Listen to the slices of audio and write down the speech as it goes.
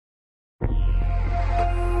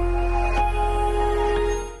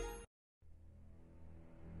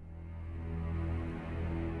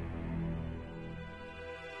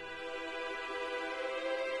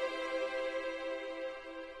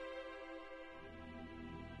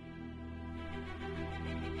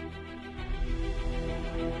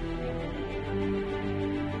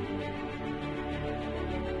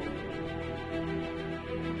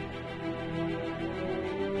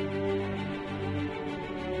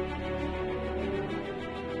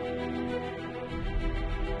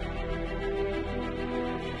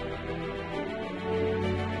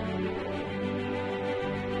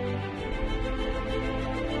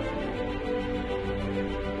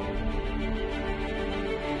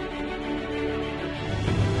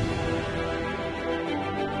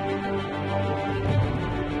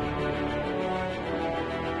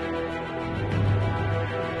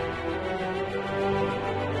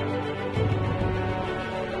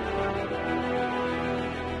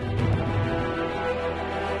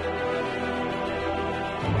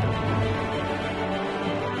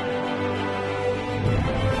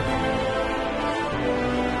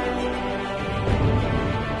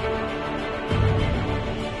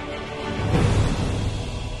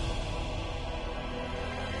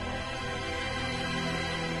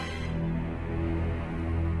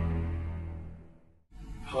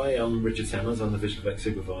Richard Stammers, I'm the visual effects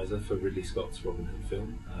supervisor for Ridley Scott's Robin Hood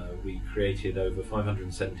film. We created over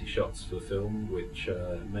 570 shots for the film, which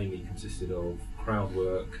mainly consisted of crowd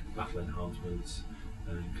work, battle enhancements,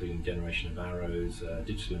 including generation of arrows,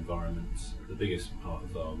 digital environments. The biggest part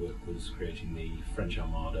of our work was creating the French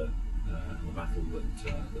Armada and the battle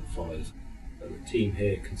that follows. The team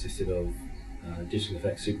here consisted of digital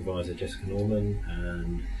effects supervisor Jessica Norman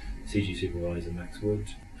and CG supervisor Max Wood,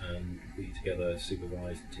 and we together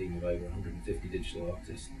supervised a team of over 150 digital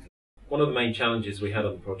artists. One of the main challenges we had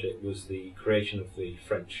on the project was the creation of the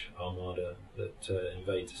French Armada that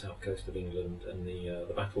invades the south coast of England and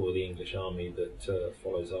the battle with the English army that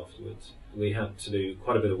follows afterwards. We had to do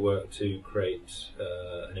quite a bit of work to create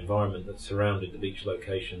an environment that surrounded the beach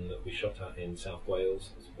location that we shot at in South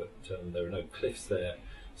Wales, but there are no cliffs there,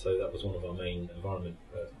 so that was one of our main environment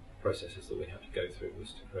processes that we had to go through,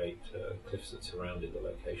 was to create cliffs that surrounded the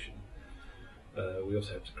location. We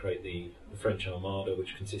also had to create the French Armada,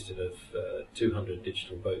 which consisted of 200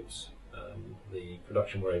 digital boats. The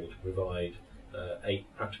production were able to provide 8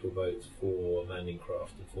 practical boats, 4 landing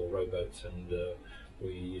craft and 4 rowboats, and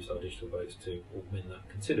we used our digital boats to augment that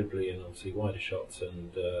considerably, and obviously wider shots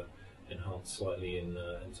and enhance slightly in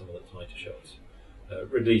some of the tighter shots.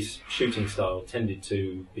 Ridley's shooting style tended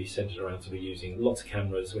to be centred around sort of using lots of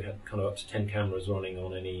cameras. We had kind of up to 10 cameras running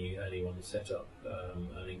on any one setup,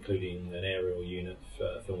 and including an aerial unit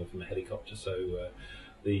filming from a helicopter. So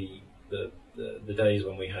the days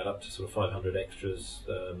when we had up to sort of 500 extras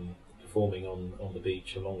performing on the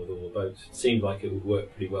beach along with all the boats, it seemed like it would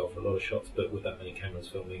work pretty well for a lot of shots, but with that many cameras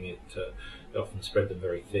filming it often spread them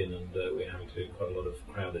very thin, and we were having to do quite a lot of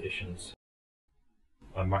crowd additions.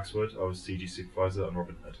 I'm Max Wood. I was CG supervisor on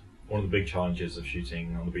Robin Hood. One of the big challenges of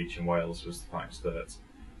shooting on the beach in Wales was the fact that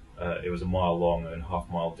it was a mile long and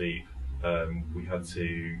half-mile deep. We had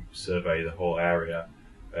to survey the whole area.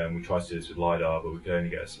 We tried to do this with LiDAR, but we could only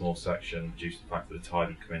get a small section due to the fact that the tide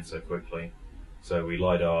would come in so quickly. So we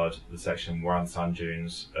LiDAR'd the section around the sand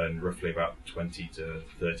dunes and roughly about 20 to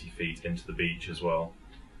 30 feet into the beach as well.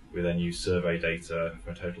 We then used survey data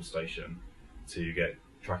from a total station to get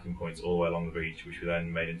tracking points all the way along the beach, which we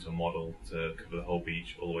then made into a model to cover the whole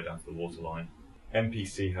beach all the way down to the waterline.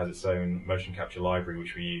 MPC has its own motion capture library,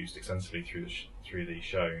 which we used extensively through the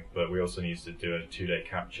show, but we also needed to do a 2-day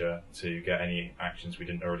capture to get any actions we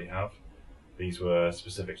didn't already have. These were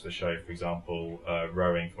specific to the show, for example,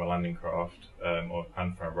 rowing from a landing craft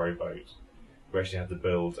and from a rowboat. We actually had to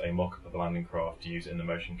build a mock-up of the landing craft to use in the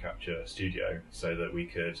motion capture studio so that we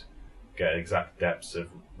could get exact depths of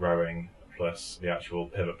rowing plus the actual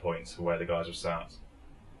pivot points for where the guys were sat.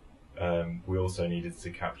 We also needed to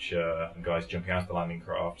capture guys jumping out of the landing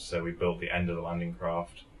craft, so we built the end of the landing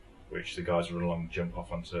craft, which the guys would run along and jump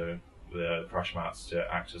off onto the crash mats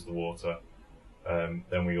to act as the water.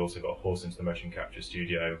 Then we also got a horse into the motion capture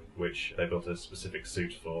studio, which they built a specific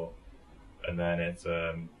suit for, and then it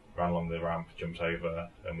ran along the ramp, jumped over,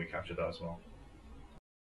 and we captured that as well.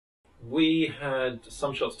 We had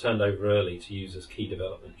some shots turned over early to use as key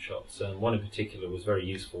development shots, and one in particular was very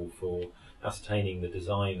useful for ascertaining the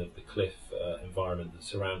design of the cliff environment that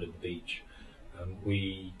surrounded the beach.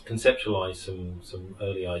 We conceptualised some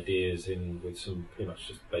early ideas with some pretty much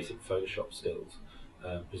just basic Photoshop stills,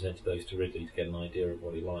 presented those to Ridley to get an idea of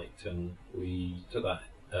what he liked, and we took that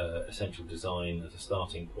essential design as a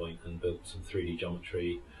starting point and built some 3D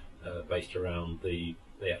geometry based around the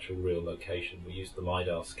actual real location. We used the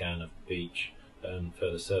LiDAR scan of the beach and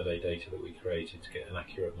further survey data that we created to get an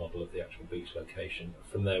accurate model of the actual beach location.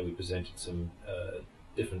 From there we presented some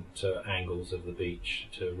different angles of the beach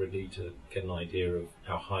to Ridley to get an idea of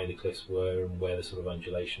how high the cliffs were and where the sort of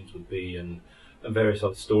undulations would be, and various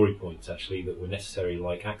other story points actually that were necessary,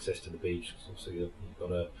 like access to the beach. Obviously you've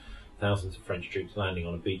got thousands of French troops landing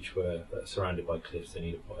on a beach where surrounded by cliffs. They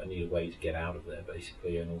need a way to get out of there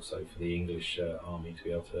basically, and also for the English army to be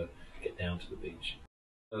able to get down to the beach.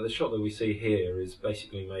 The shot that we see here is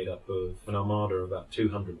basically made up of an armada of about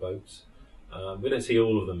 200 boats. We don't see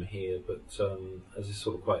all of them here, but as it's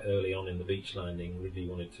sort of quite early on in the beach landing, Ridley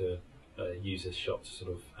wanted to use this shot to sort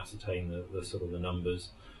of ascertain the numbers.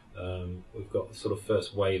 We've got the sort of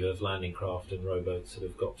first wave of landing craft and rowboats that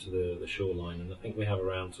have got to the shoreline, and I think we have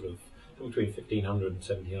around sort of between 1,500 and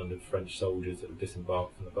 1,700 French soldiers that have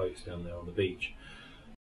disembarked from the boats down there on the beach.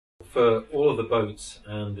 For all of the boats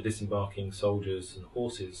and the disembarking soldiers and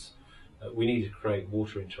horses, we needed to create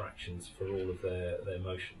water interactions for all of their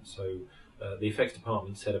motions. So the effects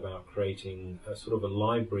department set about creating a sort of a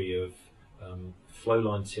library of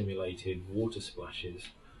flowline simulated water splashes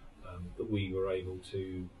that we were able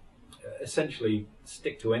to essentially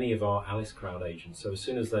stick to any of our Alice crowd agents. So as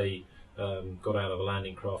soon as they got out of a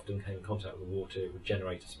landing craft and came in contact with water, it would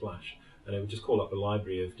generate a splash, and it would just call up a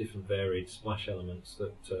library of different varied splash elements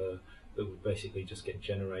that would basically just get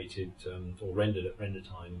generated or rendered at render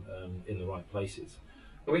time in the right places.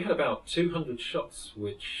 We had about 200 shots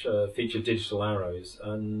which featured digital arrows,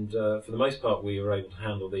 and for the most part we were able to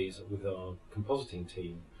handle these with our compositing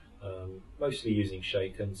team, mostly using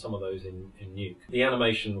Shake and some of those in Nuke. The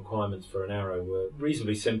animation requirements for an arrow were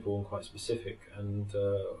reasonably simple and quite specific, and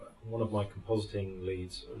one of my compositing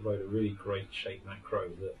leads wrote a really great Shake macro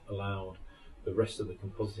that allowed the rest of the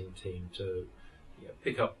compositing team to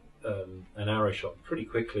pick up an arrow shot pretty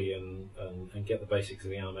quickly and get the basics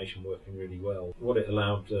of the animation working really well. What it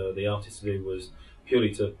allowed the artist to do was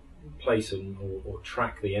purely to place or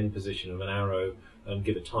track the end position of an arrow and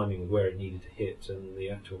give a timing of where it needed to hit, and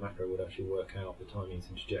the actual macro would actually work out the timings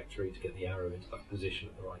and trajectory to get the arrow into that position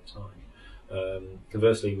at the right time.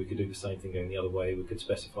 Conversely, we could do the same thing going the other way. We could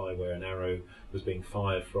specify where an arrow was being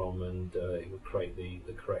fired from, and it would create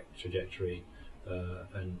the correct trajectory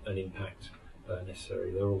and impact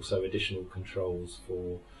necessary. There are also additional controls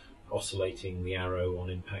for oscillating the arrow on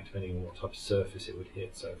impact depending on what type of surface it would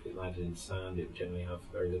hit. So if it landed in sand, it would generally have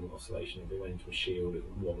very little oscillation. If it went into a shield, it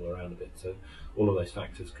would wobble around a bit. So all of those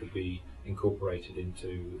factors could be incorporated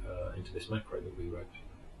into this macro that we wrote.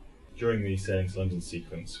 During the Sailing to London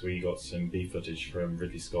sequence, we got some B footage from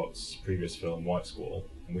Ridley Scott's previous film White Squall,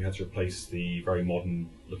 and we had to replace the very modern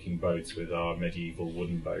looking boat with our medieval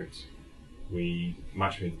wooden boat. We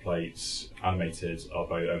match-moved the plates, animated our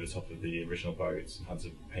boat over the top of the original boat, and had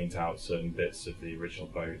to paint out certain bits of the original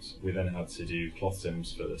boat. We then had to do cloth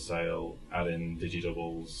sims for the sail, add in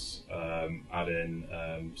digi-doubles, add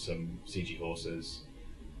in some CG horses,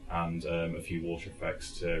 and a few water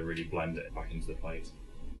effects to really blend it back into the plate.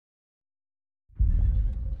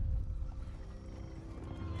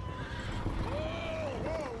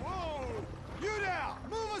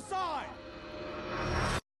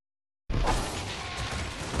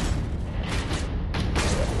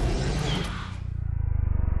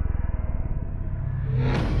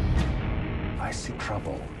 I see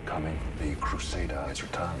trouble coming. The Crusader has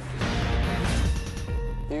returned.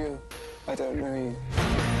 You, I don't know you.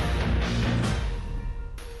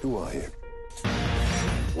 Who are you?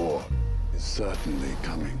 War is certainly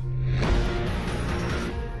coming.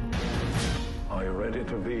 Are you ready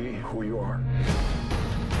to be who you are?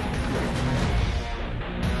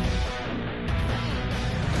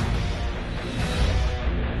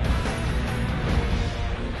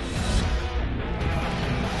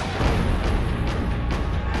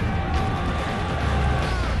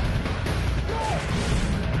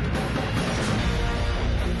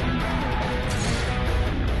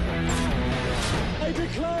 I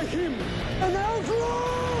declare him an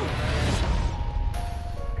outlaw!